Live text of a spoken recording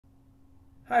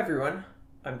Hi everyone,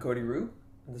 I'm Cody Rue,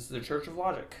 and this is the Church of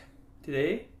Logic.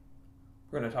 Today,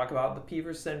 we're going to talk about the P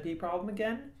versus NP problem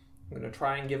again. I'm going to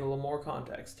try and give a little more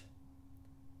context.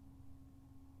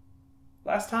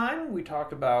 Last time, we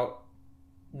talked about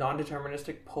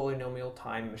non-deterministic polynomial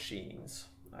time machines.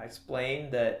 I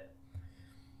explained that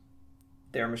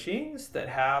they're machines that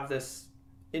have this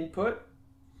input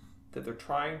that they're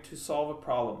trying to solve a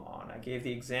problem on. I gave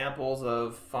the examples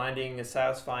of finding a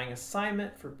satisfying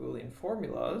assignment for Boolean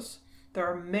formulas. There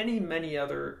are many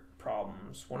other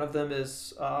problems. One of them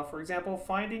is, for example,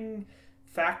 finding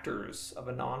factors of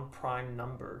a non-prime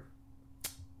number,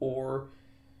 or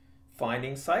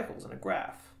finding cycles in a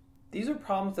graph. These are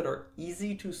problems that are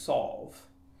easy to solve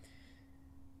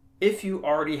if you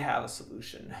already have a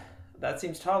solution. That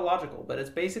seems tautological, but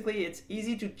it's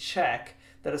easy to check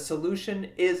that a solution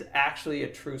is actually a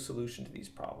true solution to these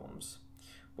problems.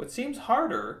 What seems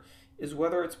harder is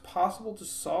whether it's possible to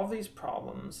solve these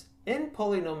problems in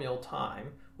polynomial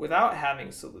time without having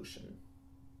a solution.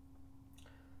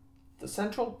 The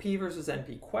central P versus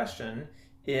NP question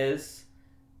is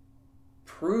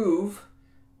prove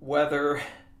whether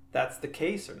that's the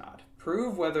case or not.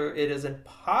 Prove whether it is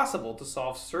impossible to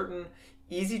solve certain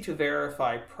easy to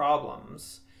verify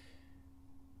problems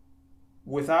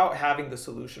without having the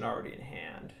solution already in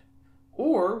hand,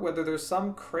 or whether there's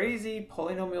some crazy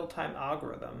polynomial time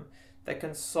algorithm that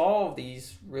can solve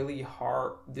these really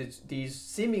hard, these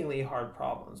seemingly hard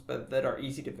problems, but that are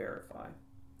easy to verify.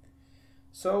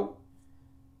 So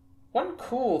one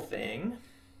cool thing,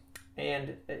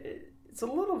 and it's a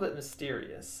little bit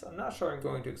mysterious, I'm not sure I'm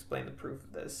going to explain the proof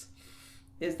of this,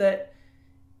 is that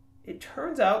it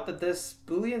turns out that this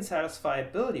Boolean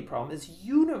satisfiability problem is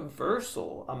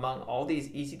universal among all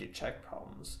these easy to check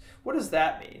problems. What does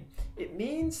that mean? It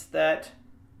means that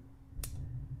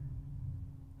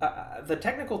the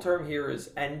technical term here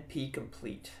is NP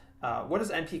complete. What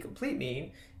does NP complete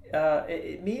mean?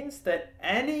 It means that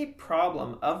any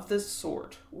problem of this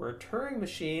sort, where a Turing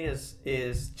machine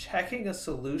is checking a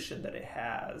solution that it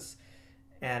has,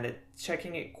 and it's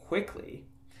checking it quickly,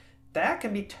 that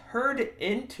can be turned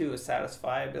into a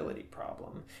satisfiability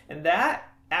problem. And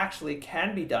that actually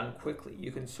can be done quickly.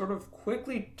 You can sort of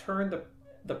quickly turn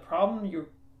the problem you're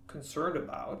concerned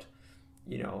about,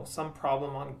 some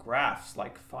problem on graphs,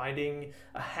 like finding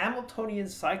a Hamiltonian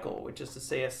cycle, which is to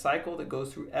say a cycle that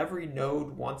goes through every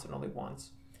node once and only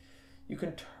once. You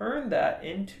can turn that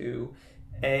into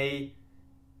every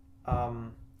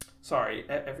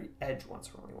edge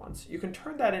once or only once. You can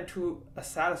turn that into a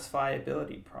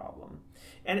satisfiability problem.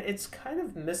 And it's kind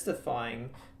of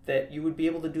mystifying that you would be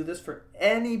able to do this for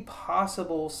any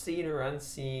possible seen or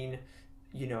unseen,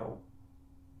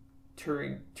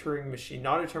 Turing machine,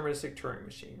 non-deterministic Turing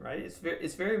machine, right?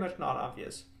 It's very much not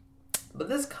obvious. But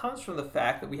this comes from the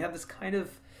fact that we have this kind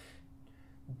of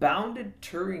bounded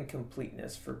Turing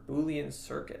completeness for Boolean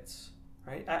circuits,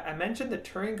 right? I mentioned that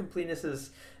Turing completeness is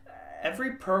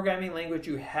every programming language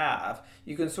you have,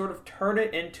 you can sort of turn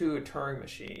it into a Turing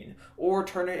machine or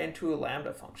turn it into a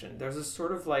lambda function. There's this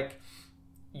sort of like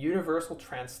universal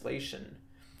translation.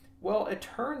 Well, it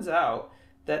turns out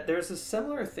that there's a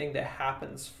similar thing that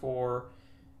happens for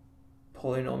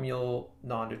polynomial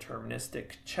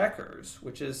non-deterministic checkers,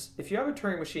 which is if you have a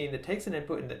Turing machine that takes an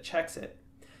input and that checks it,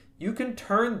 you can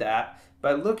turn that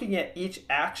by looking at each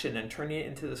action and turning it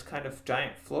into this kind of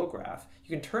giant flow graph.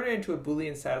 You can turn it into a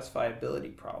Boolean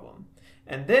satisfiability problem.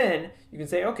 And then you can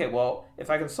say, okay, well, if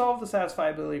I can solve the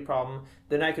satisfiability problem,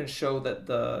 then I can show that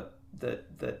the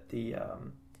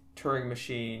Turing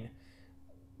machine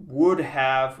would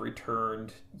have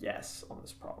returned yes on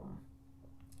this problem.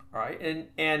 All right,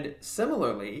 and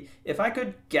similarly, if I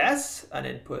could guess an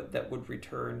input that would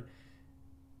return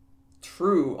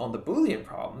true on the Boolean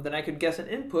problem, then I could guess an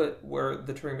input where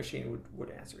the Turing machine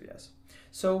would answer yes.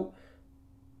 So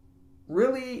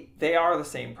really, they are the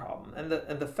same problem. And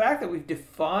the fact that we've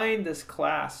defined this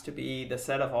class to be the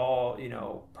set of all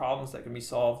problems that can be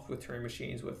solved with Turing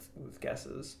machines with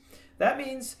guesses, that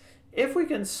means if we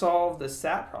can solve the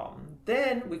SAT problem,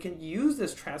 then we can use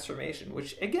this transformation,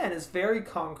 which again is very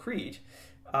concrete,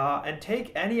 and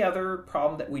take any other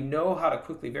problem that we know how to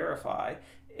quickly verify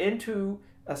into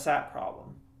a SAT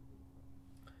problem,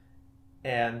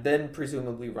 and then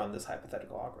presumably run this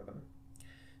hypothetical algorithm.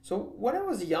 So when I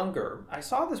was younger, I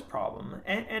saw this problem,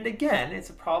 and again, it's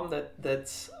a problem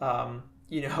that's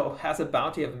has a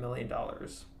bounty of $1 million.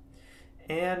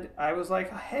 And I was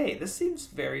like, hey, this seems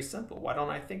very simple. Why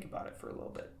don't I think about it for a little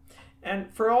bit?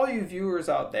 And for all you viewers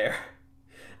out there,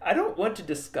 I don't want to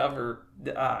discourage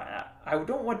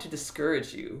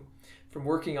you from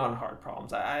working on hard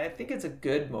problems. I think it's a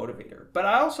good motivator, but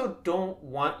I also don't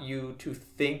want you to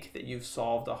think that you've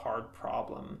solved a hard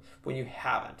problem when you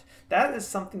haven't. That is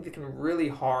something that can really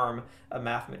harm a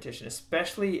mathematician,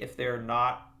 especially if they're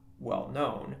not well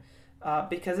known,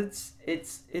 because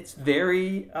it's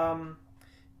very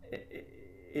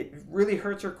it really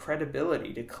hurts your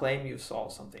credibility to claim you've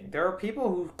solved something. There are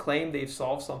people who claim they've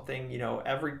solved something,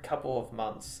 every couple of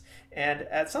months. And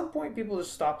at some point, people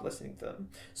just stop listening to them.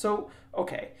 So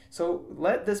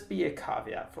let this be a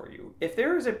caveat for you. If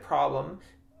there is a problem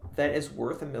that is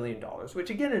worth $1 million, which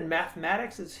again, in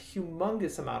mathematics is a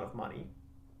humongous amount of money,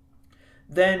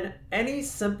 then any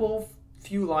simple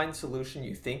few line solution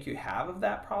you think you have of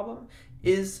that problem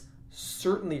is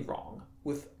certainly wrong.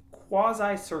 With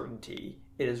quasi-certainty,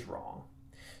 it is wrong.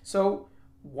 So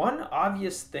one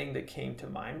obvious thing that came to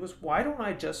mind was, why don't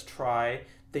I just try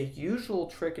the usual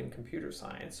trick in computer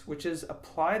science, which is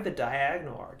apply the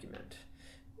diagonal argument?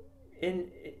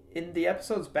 In the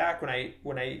episodes back,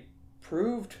 when I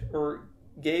proved or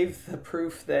gave the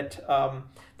proof that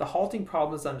the halting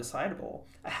problem is undecidable,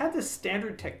 I had this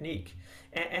standard technique,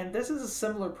 and this is a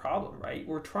similar problem, right?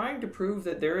 We're trying to prove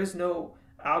that there is no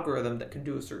algorithm that can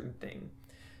do a certain thing.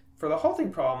 For the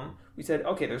halting problem, we said,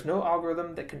 okay, there's no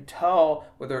algorithm that can tell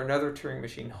whether another Turing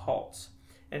machine halts.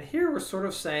 And here we're sort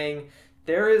of saying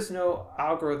there is no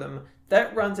algorithm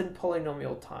that runs in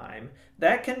polynomial time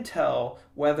that can tell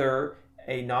whether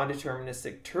a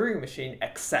non-deterministic Turing machine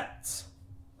accepts,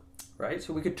 right?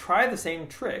 So we could try the same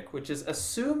trick, which is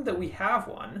assume that we have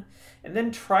one and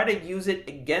then try to use it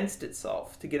against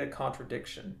itself to get a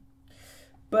contradiction.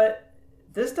 But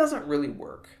this doesn't really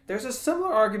work. There's a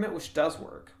similar argument which does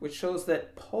work, which shows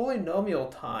that polynomial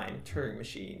time Turing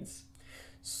machines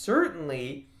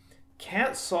certainly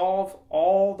can't solve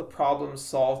all the problems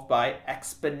solved by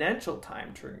exponential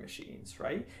time Turing machines,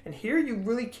 right? And here you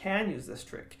really can use this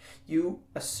trick. You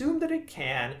assume that it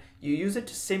can, you use it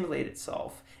to simulate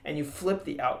itself, and you flip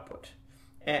the output.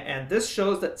 And this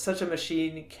shows that such a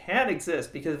machine can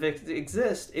exist, because if it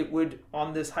exists, it would,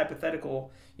 on this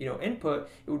hypothetical input,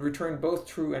 it would return both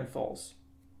true and false.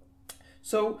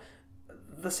 So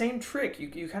the same trick,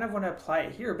 you kind of want to apply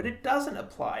it here, but it doesn't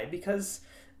apply because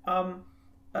a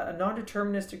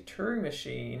non-deterministic Turing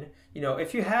machine,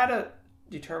 if you had a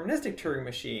deterministic Turing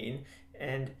machine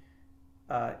and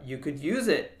you could use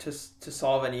it to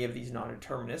solve any of these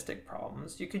non-deterministic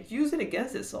problems, you could use it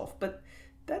against itself, but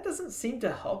that doesn't seem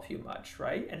to help you much,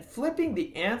 right? And flipping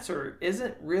the answer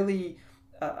isn't really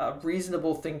a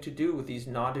reasonable thing to do with these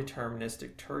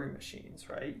non-deterministic Turing machines,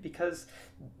 right? Because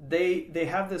they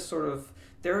have this sort of,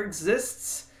 there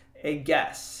exists a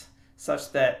guess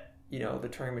such that, the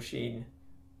Turing machine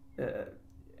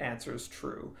answers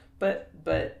true. But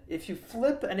if you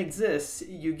flip an exists,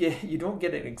 you don't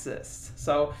get an exists.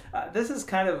 So this is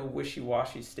kind of a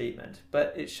wishy-washy statement,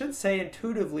 but it should say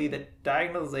intuitively that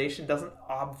diagonalization doesn't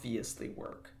obviously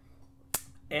work.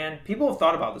 And people have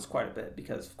thought about this quite a bit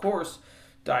because, of course,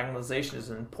 diagonalization is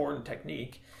an important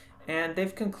technique. And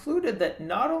they've concluded that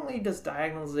not only does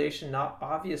diagonalization not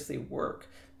obviously work,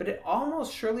 but it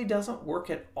almost surely doesn't work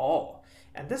at all.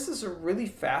 And this is a really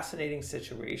fascinating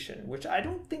situation, which I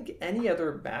don't think any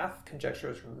other math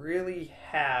conjectures really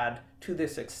had to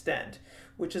this extent,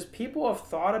 which is people have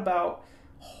thought about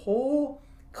whole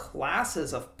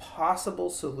classes of possible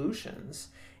solutions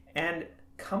and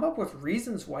come up with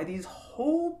reasons why these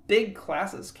whole big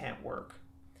classes can't work.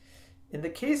 In the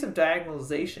case of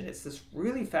diagonalization, it's this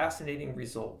really fascinating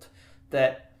result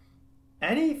that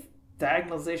any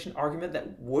diagonalization argument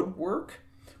that would work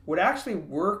would actually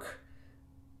work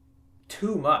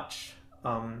too much.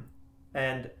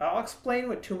 And I'll explain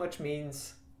what too much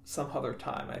means some other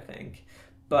time, I think.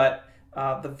 But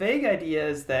the vague idea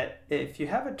is that if you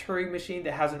have a Turing machine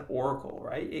that has an oracle,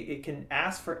 right, it can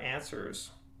ask for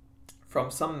answers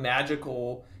from some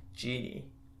magical genie.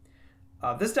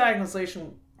 This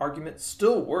diagonalization argument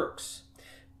still works,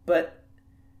 but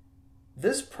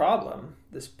this problem,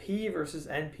 this P versus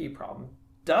NP problem,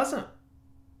 doesn't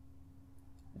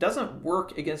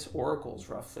work against oracles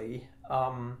roughly.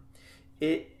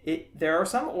 There are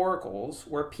some oracles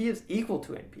where P is equal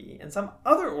to NP and some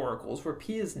other oracles where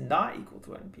P is not equal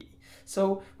to NP.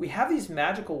 So we have these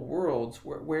magical worlds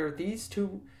where these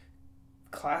two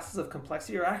classes of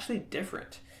complexity are actually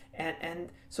different. And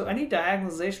so any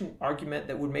diagonalization argument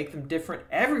that would make them different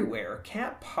everywhere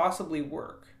can't possibly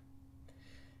work.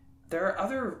 There are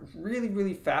other really,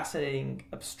 really fascinating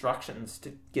obstructions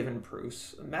to given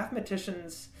proofs.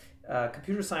 Mathematicians,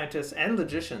 computer scientists, and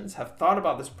logicians have thought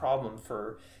about this problem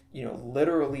for,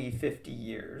 literally 50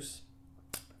 years.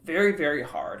 very, very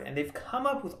hard, and they've come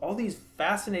up with all these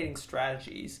fascinating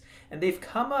strategies, and they've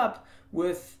come up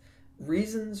with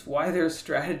reasons why their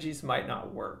strategies might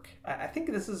not work. I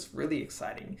think this is really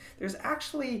exciting. There's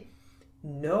actually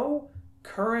no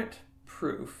current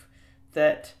proof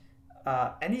that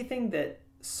anything that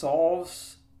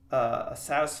solves a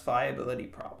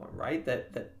satisfiability problem, right?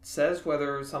 That says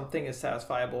whether something is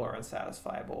satisfiable or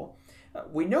unsatisfiable.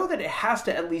 We know that it has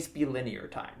to at least be linear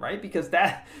time, right? Because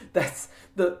that's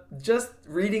just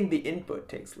reading the input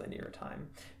takes linear time.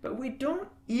 But we don't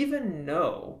even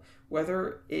know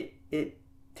whether it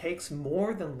takes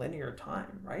more than linear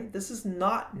time, right? This is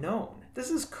not known. This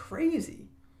is crazy.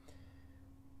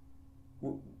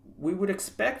 We would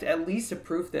expect at least a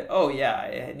proof that, oh yeah,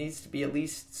 it needs to be at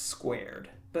least squared.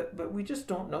 But we just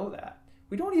don't know that.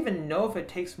 We don't even know if it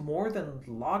takes more than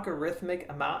logarithmic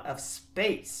amount of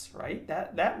space, right?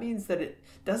 That means that it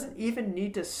doesn't even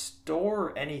need to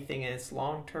store anything in its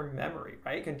long-term memory,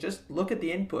 right? It can just look at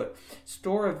the input,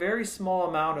 store a very small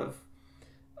amount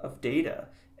of data,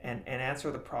 and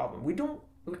answer the problem. We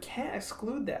can't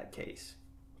exclude that case.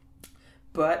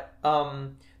 But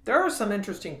there are some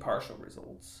interesting partial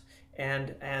results.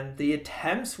 And the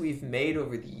attempts we've made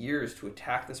over the years to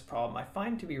attack this problem I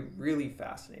find to be really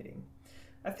fascinating.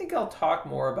 I think I'll talk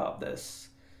more about this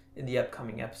in the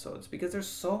upcoming episodes because there's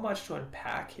so much to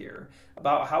unpack here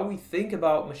about how we think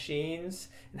about machines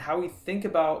and how we think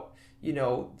about,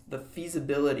 the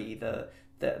feasibility,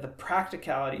 the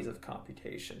practicalities of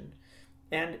computation.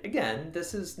 And again,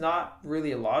 this is not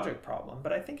really a logic problem,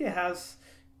 but I think it has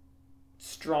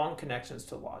strong connections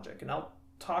to logic, and I'll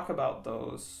talk about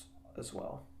those as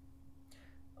well.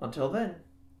 Until then,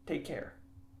 take care.